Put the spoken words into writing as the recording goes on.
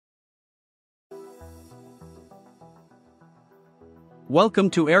Welcome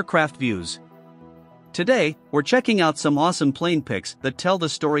to Aircraft Views. Today, we're checking out some awesome plane pics that tell the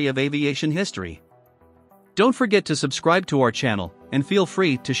story of aviation history. Don't forget to subscribe to our channel, and feel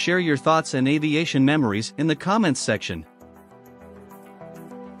free to share your thoughts and aviation memories in the comments section.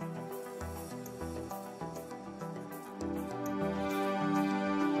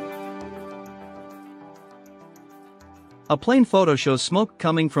 A plane photo shows smoke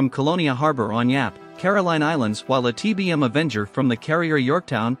coming from Colonia Harbor on Yap, Caroline Islands while a TBM Avenger from the carrier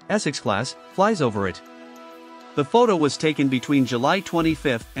Yorktown, Essex class, flies over it. The photo was taken between July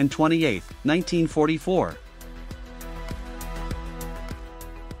 25 and 28, 1944.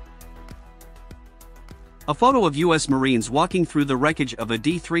 A photo of U.S. Marines walking through the wreckage of a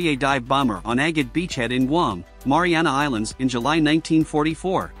D-3A dive bomber on Agate Beachhead in Guam, Mariana Islands in July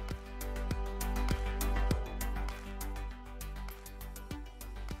 1944.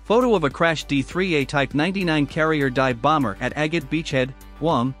 Photo of a crashed D-3A Type 99 carrier dive bomber at Agate Beachhead,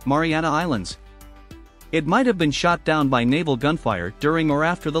 Guam, Mariana Islands. It might have been shot down by naval gunfire during or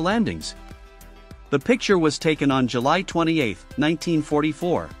after the landings. The picture was taken on July 28,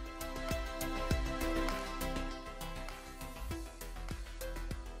 1944.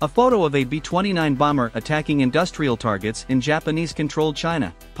 A photo of a B-29 bomber attacking industrial targets in Japanese-controlled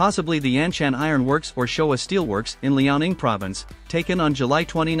China, possibly the Yanshan Iron Works or Showa Steel Works in Liaoning Province, taken on July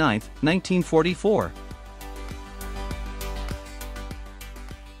 29, 1944.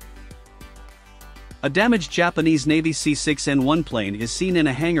 A damaged Japanese Navy C-6N1 plane is seen in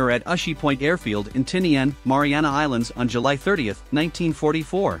a hangar at Ushi Point Airfield in Tinian, Mariana Islands on July 30,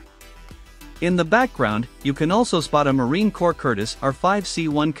 1944. In the background, you can also spot a Marine Corps Curtiss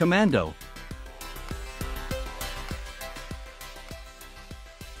R-5C1 Commando.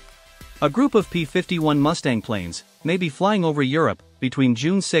 A group of P-51 Mustang planes may be flying over Europe between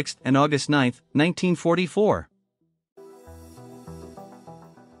June 6 and August 9, 1944.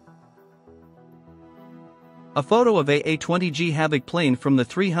 A photo of a A-20G Havoc plane from the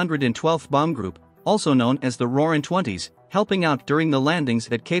 312th Bomb Group, also known as the Roaring Twenties, helping out during the landings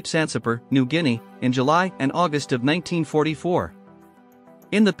at Cape Sansepor, New Guinea, in July and August of 1944.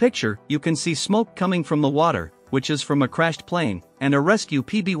 In the picture, you can see smoke coming from the water, which is from a crashed plane, and a rescue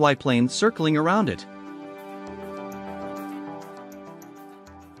PBY plane circling around it.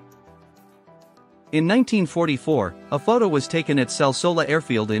 In 1944, a photo was taken at Salsola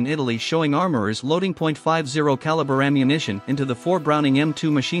Airfield in Italy showing armorers loading .50 caliber ammunition into the 4 Browning M2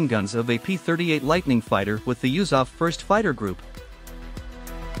 machine guns of a P-38 Lightning fighter with the Yuzov 1st Fighter Group.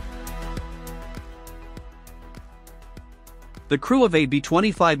 The crew of a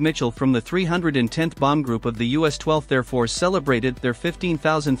B-25 Mitchell from the 310th Bomb Group of the U.S. 12th Air Force celebrated their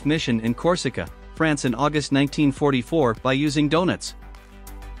 15,000th mission in Corsica, France in August 1944 by using donuts.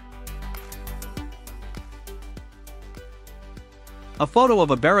 A photo of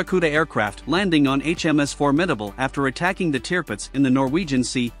a Barracuda aircraft landing on HMS Formidable after attacking the Tirpitz in the Norwegian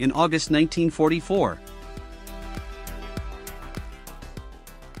Sea in August 1944.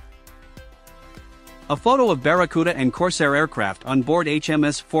 A photo of Barracuda and Corsair aircraft on board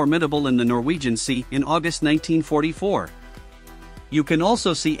HMS Formidable in the Norwegian Sea in August 1944. You can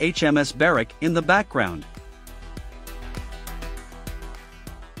also see HMS Barrack in the background.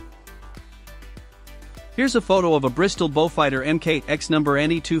 Here's a photo of a Bristol Beaufighter Mk-X number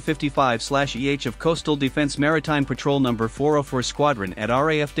NE255/EH of Coastal Defence Maritime Patrol number 404 Squadron at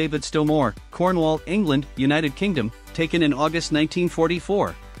RAF David Stow-Moore, Cornwall, England, United Kingdom, taken in August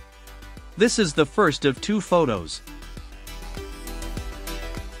 1944. This is the first of 2 photos.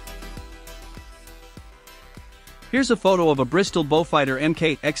 Here's a photo of a Bristol Beaufighter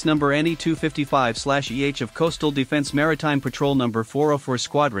Mk-X number NE255/EH of Coastal Defence Maritime Patrol number 404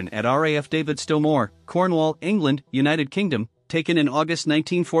 Squadron at RAF David Stow-Moore, Cornwall, England, United Kingdom, taken in August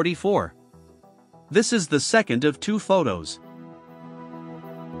 1944. This is the second of 2 photos.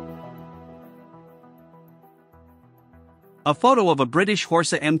 A photo of a British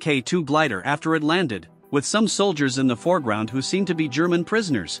Horsa Mk2 glider after it landed, with some soldiers in the foreground who seem to be German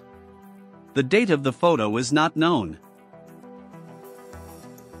prisoners. The date of the photo is not known.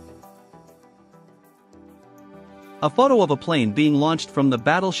 A photo of a plane being launched from the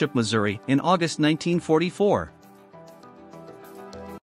battleship Missouri in August 1944.